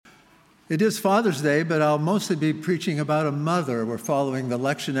It is Father's Day, but I'll mostly be preaching about a mother. We're following the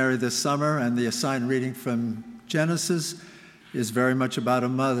lectionary this summer, and the assigned reading from Genesis is very much about a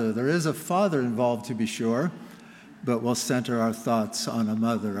mother. There is a father involved, to be sure, but we'll center our thoughts on a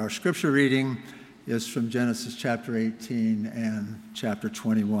mother. Our scripture reading is from Genesis chapter 18 and chapter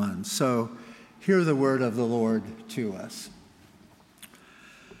 21. So hear the word of the Lord to us.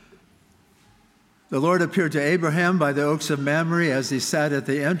 The Lord appeared to Abraham by the oaks of Mamre as he sat at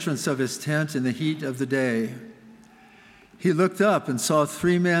the entrance of his tent in the heat of the day. He looked up and saw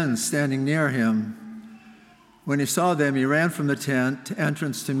 3 men standing near him. When he saw them, he ran from the tent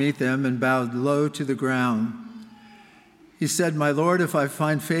entrance to meet them and bowed low to the ground. He said, "My Lord, if I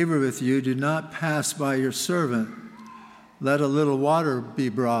find favor with you, do not pass by your servant. Let a little water be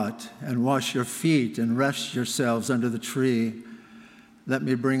brought, and wash your feet and rest yourselves under the tree. Let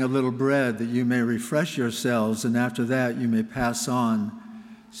me bring a little bread that you may refresh yourselves, and after that you may pass on,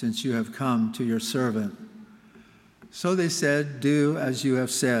 since you have come to your servant." So they said, "Do as you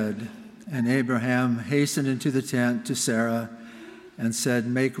have said." And Abraham hastened into the tent to Sarah and said,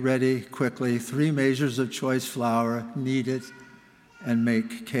 "Make ready quickly 3 measures of choice flour, knead it, and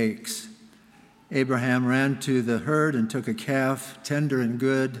make cakes." Abraham ran to the herd and took a calf, tender and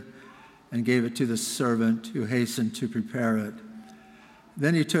good, and gave it to the servant who hastened to prepare it.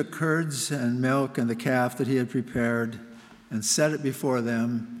 Then he took curds and milk and the calf that he had prepared and set it before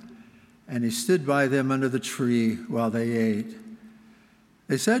them, and he stood by them under the tree while they ate.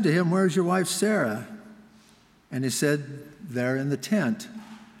 They said to him, "Where's your wife Sarah?" And he said, "There in the tent."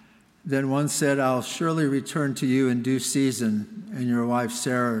 Then one said, "I'll surely return to you in due season, and your wife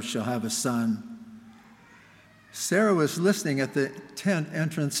Sarah shall have a son." Sarah was listening at the tent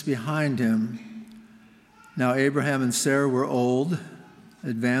entrance behind him. Now Abraham and Sarah were old,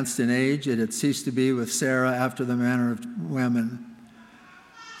 advanced in age. It had ceased to be with Sarah after the manner of women.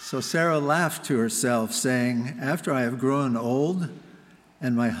 So Sarah laughed to herself, saying, "After I have grown old,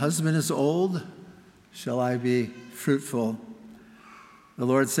 and my husband is old, shall I be fruitful?" The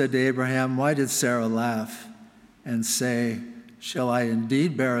Lord said to Abraham, "Why did Sarah laugh and say, 'Shall I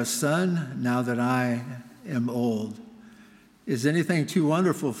indeed bear a son now that I am old?' Is anything too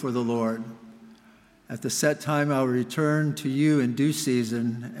wonderful for the Lord? At the set time I will return to you in due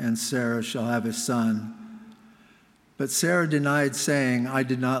season, and Sarah shall have a son." But Sarah denied, saying, "I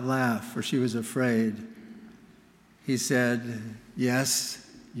did not laugh," for she was afraid. He said, "Yes,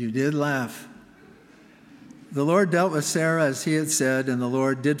 you did laugh." The Lord dealt with Sarah as he had said, and the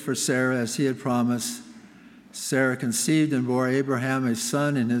Lord did for Sarah as he had promised. Sarah conceived and bore Abraham a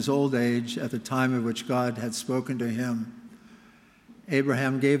son in his old age at the time of which God had spoken to him.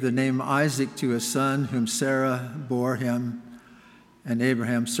 Abraham gave the name Isaac to his son, whom Sarah bore him. And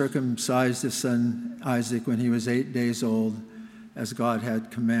Abraham circumcised his son Isaac when he was 8 days old, as God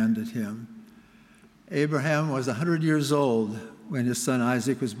had commanded him. Abraham was 100 years old when his son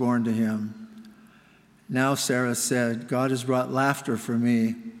Isaac was born to him. Now Sarah said, "God has brought laughter for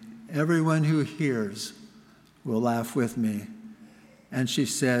me. Everyone who hears will laugh with me." And she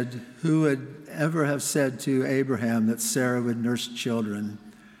said, "Who would ever have said to Abraham that Sarah would nurse children?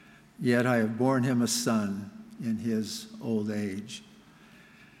 Yet I have borne him a son in his old age."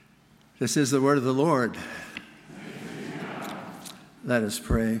 This is the word of the Lord. Let us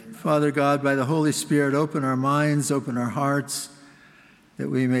pray. Father God, by the Holy Spirit, open our minds, open our hearts, that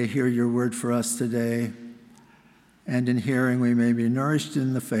we may hear your word for us today. And in hearing, we may be nourished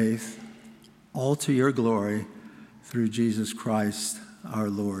in the faith, all to your glory, through Jesus Christ our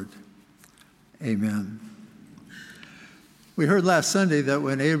Lord. Amen. We heard last Sunday that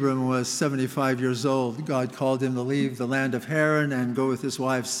when Abram was 75 years old, God called him to leave the land of Haran and go with his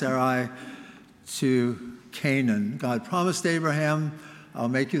wife Sarai to Canaan. God promised Abraham, "I'll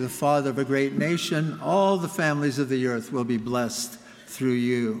make you the father of a great nation. All the families of the earth will be blessed through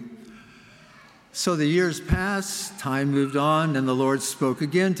you." So the years passed, time moved on, and the Lord spoke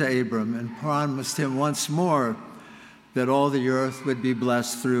again to Abram and promised him once more that all the earth would be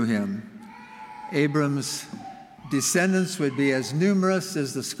blessed through him. Abram's descendants would be as numerous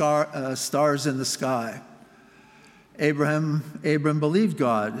as the stars in the sky. Abram believed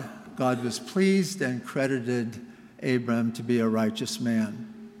God. God was pleased and credited Abram to be a righteous man.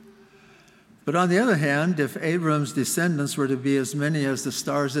 But on the other hand, if Abram's descendants were to be as many as the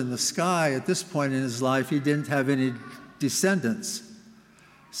stars in the sky, at this point in his life, he didn't have any descendants.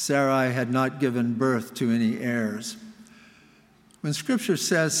 Sarai had not given birth to any heirs. When Scripture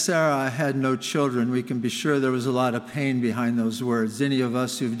says Sarah had no children, we can be sure there was a lot of pain behind those words. Any of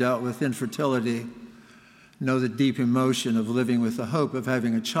us who've dealt with infertility know the deep emotion of living with the hope of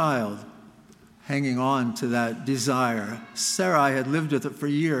having a child, hanging on to that desire. Sarai had lived with it for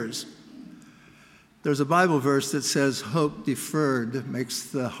years. There's a Bible verse that says, hope deferred makes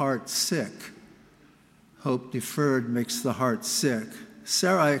the heart sick. Hope deferred makes the heart sick.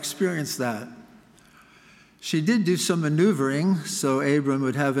 Sarai experienced that. She did do some maneuvering so Abram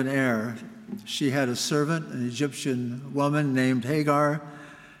would have an heir. She had a servant, an Egyptian woman named Hagar,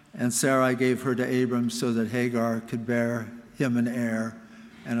 and Sarai gave her to Abram so that Hagar could bear him an heir,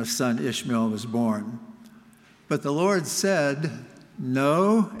 and a son Ishmael was born. But the Lord said,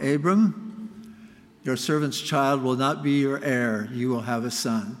 no, Abram, your servant's child will not be your heir. You will have a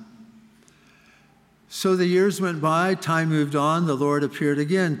son. So the years went by, time moved on. The Lord appeared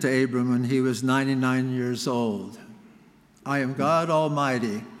again to Abram when he was 99 years old. I am God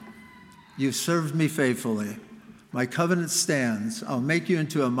Almighty. You've served me faithfully. My covenant stands. I'll make you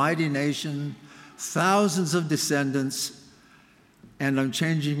into a mighty nation, thousands of descendants, and I'm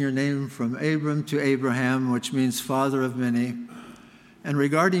changing your name from Abram to Abraham, which means father of many. And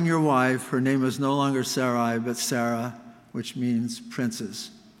regarding your wife, her name is no longer Sarai, but Sarah, which means princess.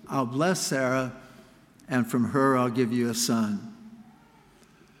 I'll bless Sarah, and from her I'll give you a son.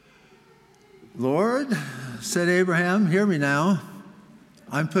 Lord, said Abraham, hear me now.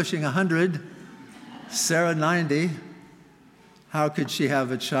 I'm pushing 100, Sarah 90. How could she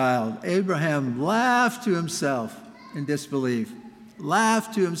have a child? Abraham laughed to himself in disbelief,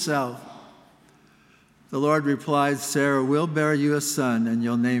 laughed to himself. The Lord replied, Sarah will bear you a son, and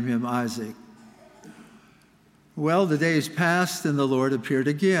you'll name him Isaac. Well, the days passed, and the Lord appeared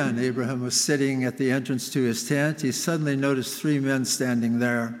again. Abraham was sitting at the entrance to his tent. He suddenly noticed 3 men standing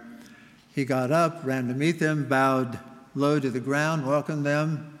there. He got up, ran to meet them, bowed low to the ground, welcomed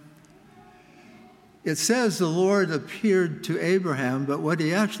them. It says the Lord appeared to Abraham, but what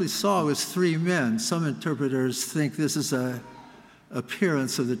he actually saw was 3 men. Some interpreters think this is an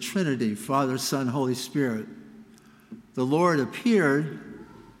appearance of the Trinity, Father, Son, Holy Spirit. The Lord appeared,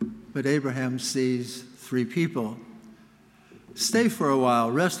 but Abraham sees 3 people. Stay for a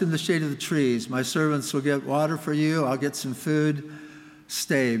while, rest in the shade of the trees. My servants will get water for you. I'll get some food.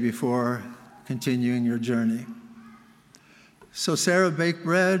 Stay before continuing your journey. So Sarah baked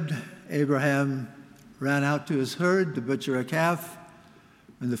bread. Abraham ran out to his herd to butcher a calf.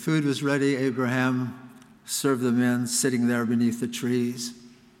 When the food was ready, Abraham served the men sitting there beneath the trees.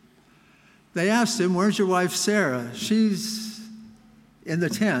 They asked him, where's your wife Sarah? She's in the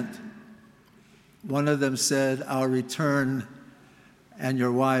tent. One of them said, I'll return and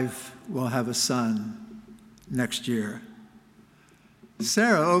your wife will have a son next year.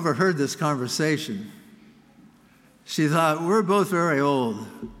 Sarah overheard this conversation. She thought, we're both very old,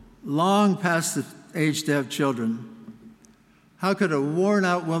 long past the age to have children. How could a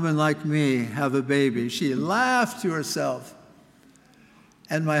worn-out woman like me have a baby? She laughed to herself.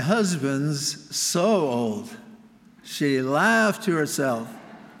 And my husband's so old. She laughed to herself.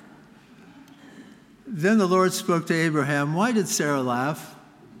 Then the Lord spoke to Abraham. Why did Sarah laugh?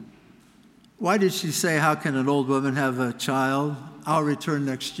 Why did she say, how can an old woman have a child? I'll return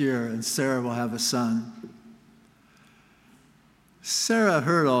next year, and Sarah will have a son. Sarah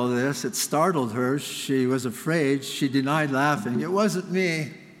heard all this. It startled her. She was afraid. She denied laughing. It wasn't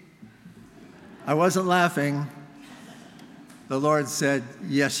me. I wasn't laughing. The Lord said,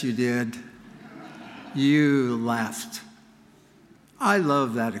 yes, you did. You laughed. I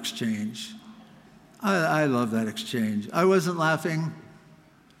love that exchange. I love that exchange. I wasn't laughing.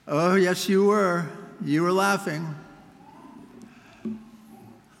 Oh, yes, you were. You were laughing.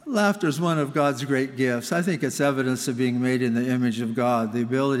 Laughter is one of God's great gifts. I think it's evidence of being made in the image of God, the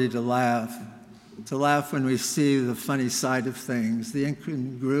ability to laugh when we see the funny side of things, the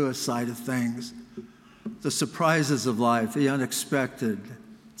incongruous side of things, the surprises of life, the unexpected.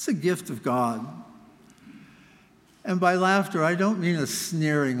 It's a gift of God. And by laughter, I don't mean a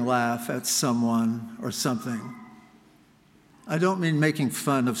sneering laugh at someone or something. I don't mean making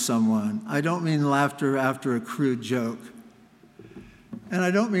fun of someone. I don't mean laughter after a crude joke. And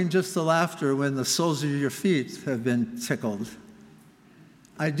I don't mean just the laughter when the soles of your feet have been tickled.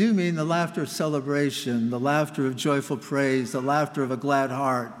 I do mean the laughter of celebration, the laughter of joyful praise, the laughter of a glad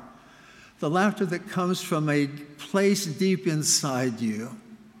heart, the laughter that comes from a place deep inside you,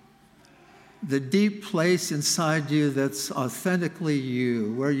 the deep place inside you that's authentically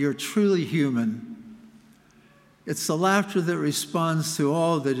you, where you're truly human. It's the laughter that responds to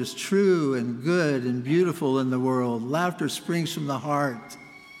all that is true and good and beautiful in the world. Laughter springs from the heart.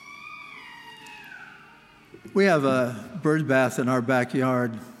 We have a bird bath in our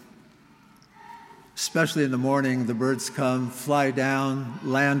backyard. Especially in the morning, the birds come, fly down,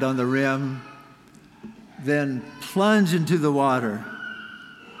 land on the rim, then plunge into the water.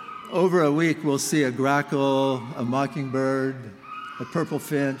 Over a week, we'll see a grackle, a mockingbird, a purple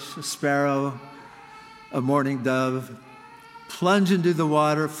finch, a sparrow, a mourning dove, plunge into the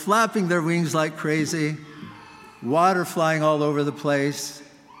water, flapping their wings like crazy, water flying all over the place.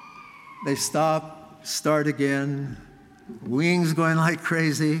 They stop, start again, wings going like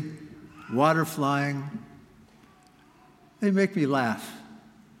crazy, water flying. They make me laugh.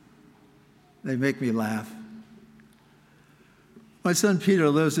 They make me laugh. My son Peter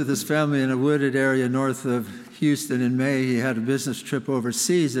lives with his family in a wooded area north of Houston. In May, he had a business trip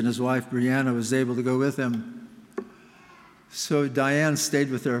overseas, and his wife, Brianna, was able to go with him. So Diane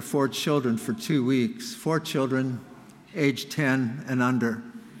stayed with their 4 children for 2 weeks, 4 children, age 10 and under.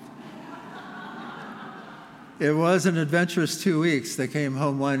 It was an adventurous 2 weeks. They came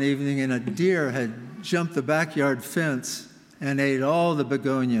home one evening, and a deer had jumped the backyard fence and ate all the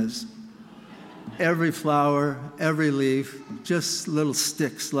begonias. Every flower, every leaf, just little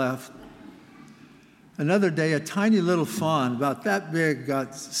sticks left. Another day, a tiny little fawn, about that big,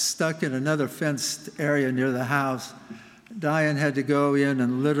 got stuck in another fenced area near the house. Diane had to go in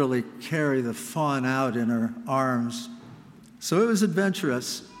and literally carry the fawn out in her arms. So it was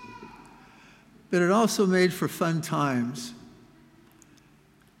adventurous, but it also made for fun times.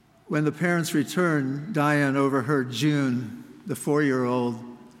 When the parents returned, Diane overheard June, the 4-year-old.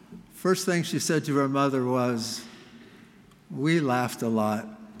 First thing she said to her mother was, "We laughed a lot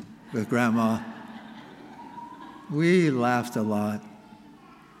with Grandma. We laughed a lot."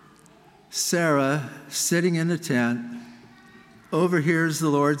 Sarah, sitting in a tent, overhears the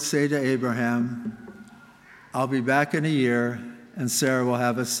Lord say to Abraham, "I'll be back in a year, and Sarah will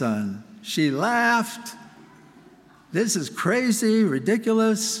have a son." She laughed. This is crazy,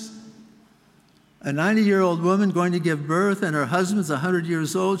 ridiculous. A 90-year-old woman going to give birth, and her husband's 100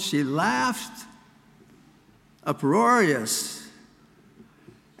 years old. She laughed. Uproarious.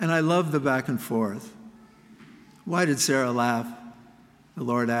 And I love the back and forth. Why did Sarah laugh? The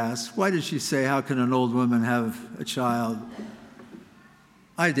Lord asked. Why did she say, "How can an old woman have a child?"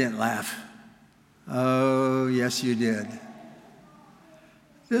 I didn't laugh. Oh, yes, you did.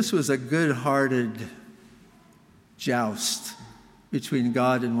 This was a good-hearted joust between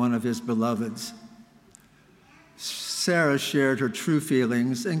God and one of his beloveds. Sarah shared her true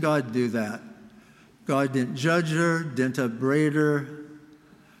feelings, and God knew that. God didn't judge her, didn't upbraid her.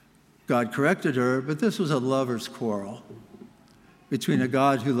 God corrected her, but this was a lover's quarrel between a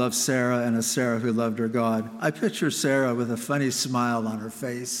God who loved Sarah and a Sarah who loved her God. I picture Sarah with a funny smile on her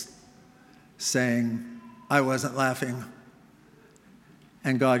face, saying, "I wasn't laughing,"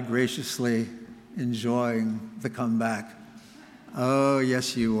 and God graciously enjoying the comeback. "Oh,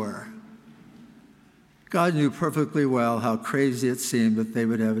 yes, you were." God knew perfectly well how crazy it seemed that they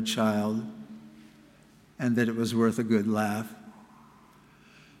would have a child and that it was worth a good laugh.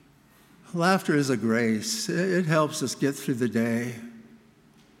 Laughter is a grace. It helps us get through the day.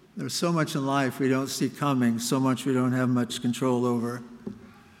 There's so much in life we don't see coming, so much we don't have much control over.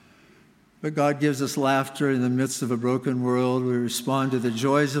 But God gives us laughter in the midst of a broken world. We respond to the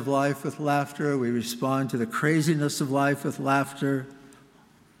joys of life with laughter. We respond to the craziness of life with laughter.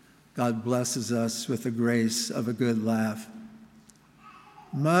 God blesses us with the grace of a good laugh.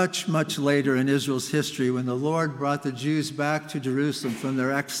 Much, much later in Israel's history, when the Lord brought the Jews back to Jerusalem from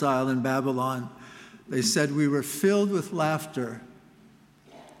their exile in Babylon, they said, "We were filled with laughter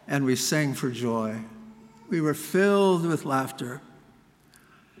and we sang for joy." We were filled with laughter.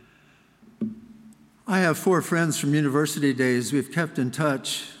 I have 4 friends from university days. We've kept in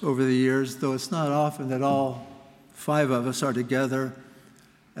touch over the years, though it's not often that all 5 of us are together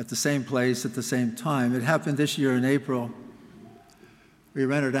at the same place at the same time. It happened this year in April. We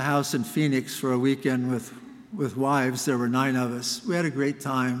rented a house in Phoenix for a weekend with wives. There were 9 of us. We had a great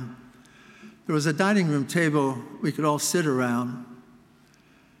time. There was a dining room table we could all sit around.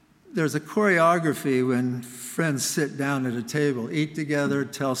 There's a choreography when friends sit down at a table, eat together,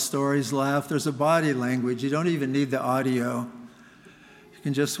 tell stories, laugh. There's a body language. You don't even need the audio. You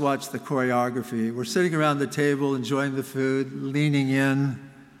can just watch the choreography. We're sitting around the table, enjoying the food, leaning in,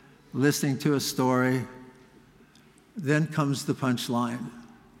 listening to a story. Then comes the punchline.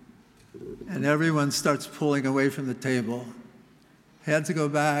 And everyone starts pulling away from the table. Heads go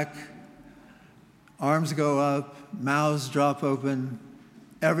back, arms go up, mouths drop open,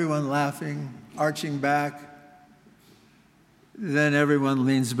 everyone laughing, arching back. Then everyone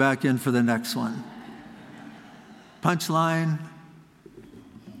leans back in for the next one. Punchline,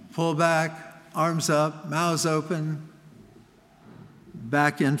 pull back, arms up, mouths open,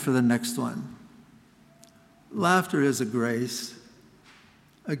 back in for the next one. Laughter is a grace,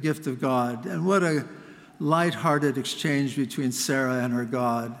 a gift of God. And what a light-hearted exchange between Sarah and her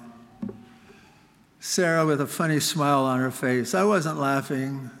God. Sarah with a funny smile on her face. "I wasn't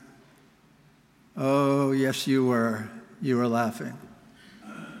laughing. Oh, yes, you were. You were laughing.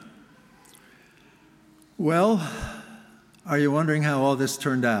 Well, are you wondering how all this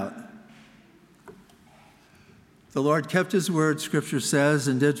turned out? The Lord kept his word, Scripture says,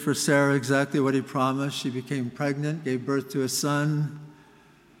 and did for Sarah exactly what he promised. She became pregnant, gave birth to a son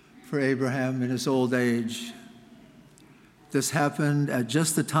for Abraham in his old age. This happened at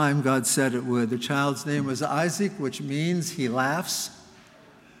just the time God said it would. The child's name was Isaac, which means he laughs.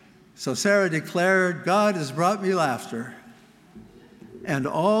 So Sarah declared, God has brought me laughter. And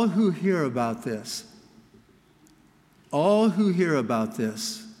all who hear about this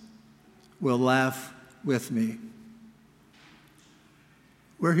will laugh with me.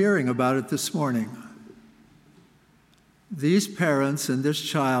 We're hearing about it this morning. These parents and this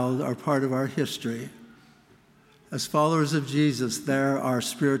child are part of our history. As followers of Jesus, they're our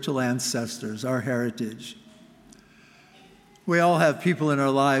spiritual ancestors, our heritage. We all have people in our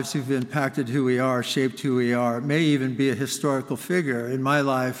lives who've impacted who we are, shaped who we are. It may even be a historical figure. In my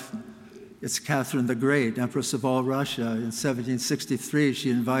life, it's Catherine the Great, Empress of all Russia. In 1763, she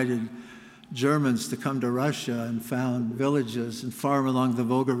invited Germans to come to Russia and found villages and farm along the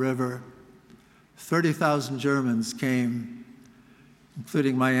Volga River. 30,000 Germans came,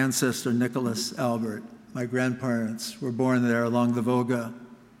 including my ancestor, Nicholas Albert. My grandparents were born there along the Volga,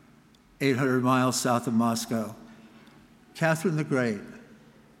 800 miles south of Moscow. Catherine the Great,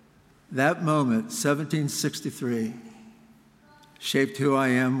 that moment, 1763, shaped who I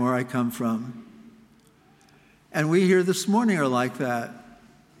am, where I come from. And we here this morning are like that.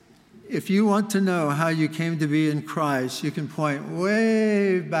 If you want to know how you came to be in Christ, you can point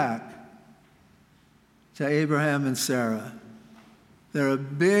way back to Abraham and Sarah. They're a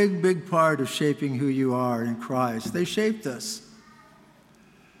big, big part of shaping who you are in Christ. They shaped us.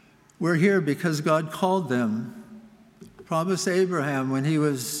 We're here because God called them. Promised Abraham when he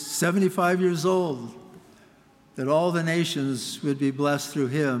was 75 years old that all the nations would be blessed through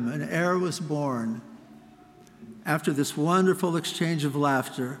him. An heir was born. After this wonderful exchange of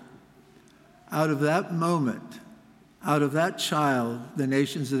laughter, out of that moment, out of that child, the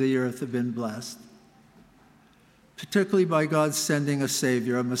nations of the earth have been blessed. Particularly by God sending a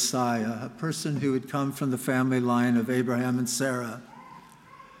Savior, a Messiah, a person who would come from the family line of Abraham and Sarah.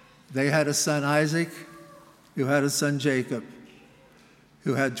 They had a son, Isaac, who had a son, Jacob,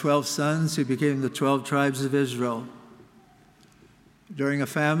 who had 12 sons who became the 12 tribes of Israel. During a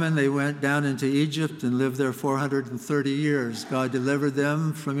famine, they went down into Egypt and lived there 430 years. God delivered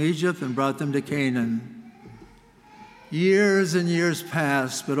them from Egypt and brought them to Canaan. Years and years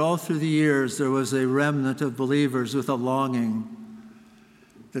passed, but all through the years there was a remnant of believers with a longing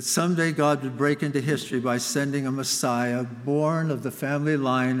that someday God would break into history by sending a Messiah born of the family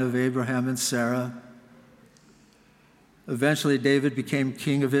line of Abraham and Sarah. Eventually, David became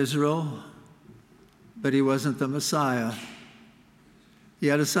king of Israel, but he wasn't the Messiah. He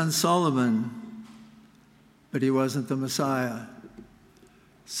had a son, Solomon, but he wasn't the Messiah.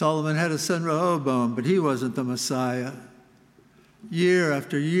 Solomon had a son, Rehoboam, but he wasn't the Messiah. Year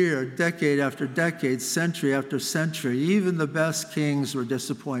after year, decade after decade, century after century, even the best kings were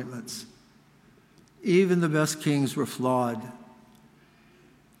disappointments. Even the best kings were flawed.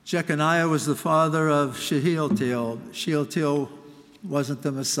 Jeconiah was the father of Shealtiel. Shealtiel wasn't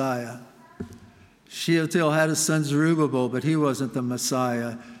the Messiah. Shealtiel had a son, Zerubbabel, but he wasn't the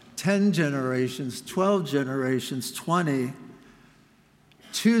Messiah. 10 generations, 12 generations, 20.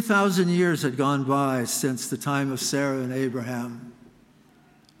 2,000 years had gone by since the time of Sarah and Abraham.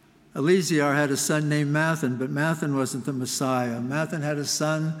 Eleazar had a son named Mathan, but Mathan wasn't the Messiah. Mathan had a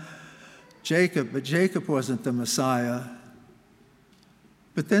son, Jacob, but Jacob wasn't the Messiah.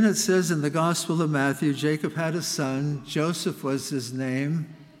 But then it says in the Gospel of Matthew, Jacob had a son, Joseph was his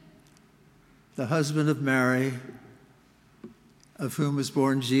name, the husband of Mary, of whom was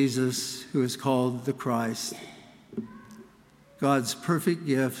born Jesus, who is called the Christ. God's perfect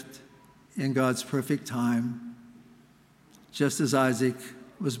gift in God's perfect time, just as Isaac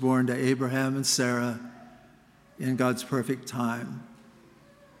was born to Abraham and Sarah in God's perfect time.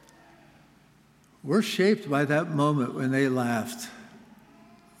 We're shaped by that moment when they laughed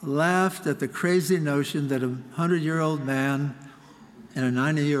at the crazy notion that a 100-year-old man and a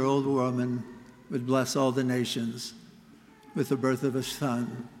 90-year-old woman would bless all the nations with the birth of a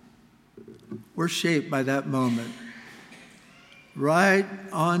son. We're shaped by that moment. Right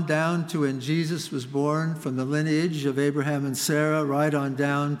on down to when Jesus was born from the lineage of Abraham and Sarah, right on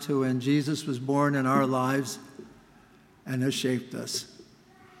down to when Jesus was born in our lives and has shaped us.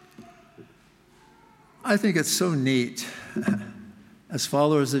 I think it's so neat as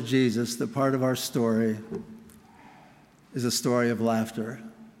followers of Jesus that part of our story is a story of laughter.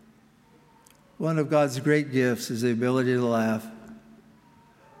 One of God's great gifts is the ability to laugh,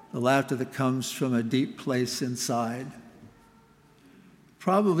 the laughter that comes from a deep place inside.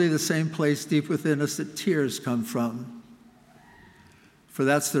 Probably the same place deep within us that tears come from. For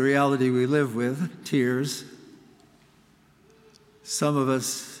that's the reality we live with, tears. Some of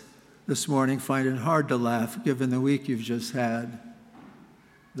us this morning find it hard to laugh given the week you've just had,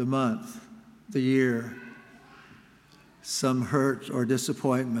 the month, the year, some hurt or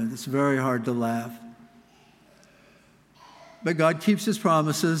disappointment. It's very hard to laugh. But God keeps his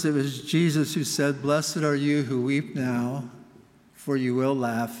promises. It was Jesus who said, "Blessed are you who weep now, for you will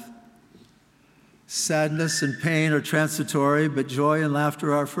laugh. Sadness and pain are transitory, but joy and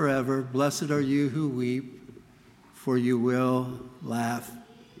laughter are forever. Blessed are you who weep, for you will laugh."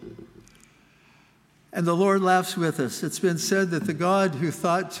 And the Lord laughs with us. It's been said that the God who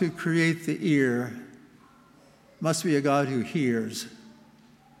thought to create the ear must be a God who hears.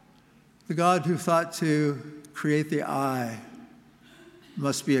 The God who thought to create the eye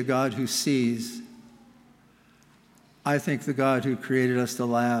must be a God who sees. I think the God who created us to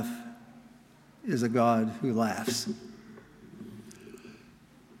laugh is a God who laughs.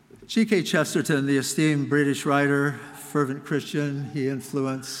 G.K. Chesterton, the esteemed British writer, fervent Christian, he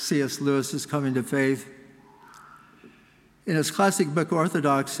influenced C.S. Lewis's coming to faith. In his classic book,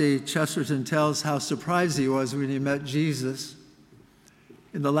 Orthodoxy, Chesterton tells how surprised he was when he met Jesus.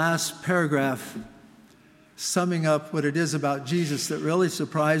 In the last paragraph, summing up what it is about Jesus that really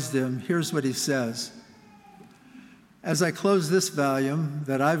surprised him, here's what he says. "As I close this volume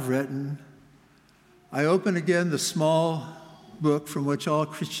that I've written, I open again the small book from which all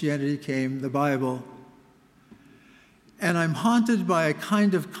Christianity came, the Bible, and I'm haunted by a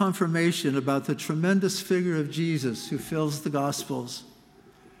kind of confirmation about the tremendous figure of Jesus who fills the Gospels.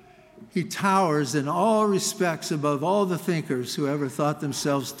 He towers in all respects above all the thinkers who ever thought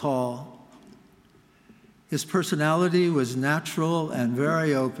themselves tall. His personality was natural and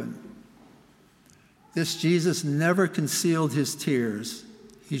very open. This Jesus never concealed his tears.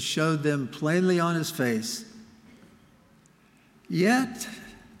 He showed them plainly on his face. Yet,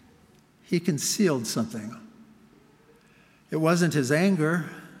 he concealed something. It wasn't his anger.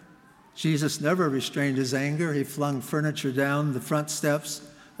 Jesus never restrained his anger. He flung furniture down the front steps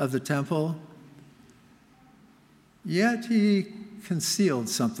of the temple. Yet he concealed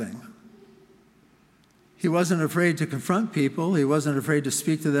something. He wasn't afraid to confront people. He wasn't afraid to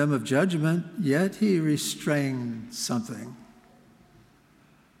speak to them of judgment. Yet he restrained something.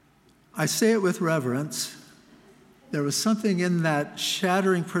 I say it with reverence. There was something in that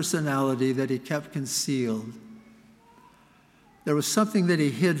shattering personality that he kept concealed. There was something that he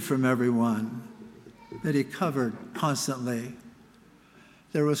hid from everyone, that he covered constantly.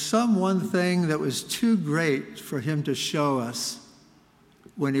 There was some one thing that was too great for him to show us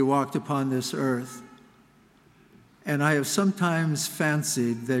when he walked upon this earth. And I have sometimes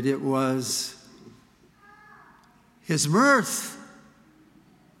fancied that it was his mirth,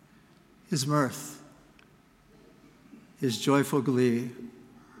 his joyful glee.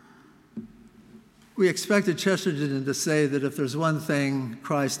 We expected Chesterton to say that if there's one thing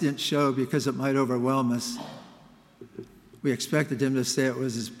Christ didn't show because it might overwhelm us, we expected him to say it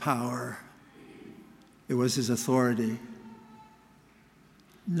was his power. It was his authority.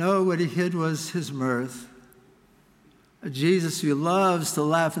 No, what he hid was his mirth. A Jesus who loves to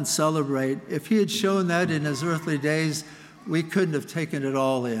laugh and celebrate. If he had shown that in his earthly days, we couldn't have taken it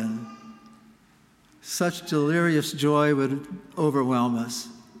all in. Such delirious joy would overwhelm us.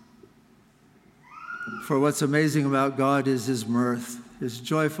 For what's amazing about God is his mirth, his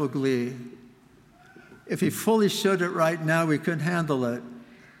joyful glee. If he fully showed it right now, we couldn't handle it.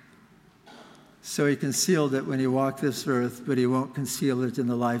 So he concealed it when he walked this earth, but he won't conceal it in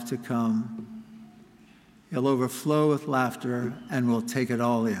the life to come. He'll overflow with laughter, and we'll take it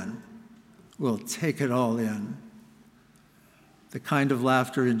all in. We'll take it all in. The kind of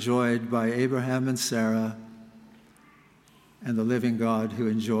laughter enjoyed by Abraham and Sarah, and the living God who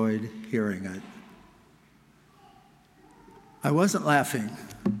enjoyed hearing it. I wasn't laughing.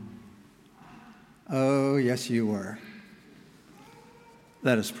 Oh, yes, you were.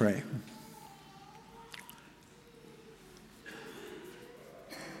 Let us pray.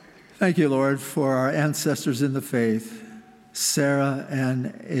 Thank you, Lord, for our ancestors in the faith, Sarah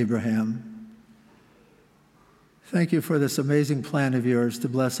and Abraham. Thank you for this amazing plan of yours to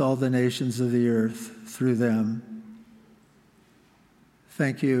bless all the nations of the earth through them.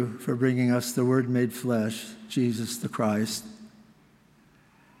 Thank you for bringing us the Word made flesh, Jesus the Christ.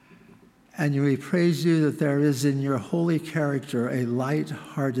 And we praise you that there is in your holy character a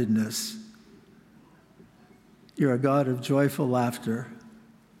light-heartedness. You're a God of joyful laughter.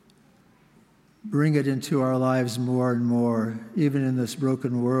 bring it into our lives more and more, even in this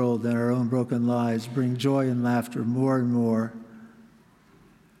broken world and our own broken lives. Bring joy and laughter more and more.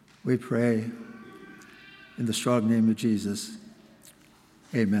 We pray in the strong name of Jesus.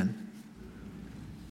 Amen.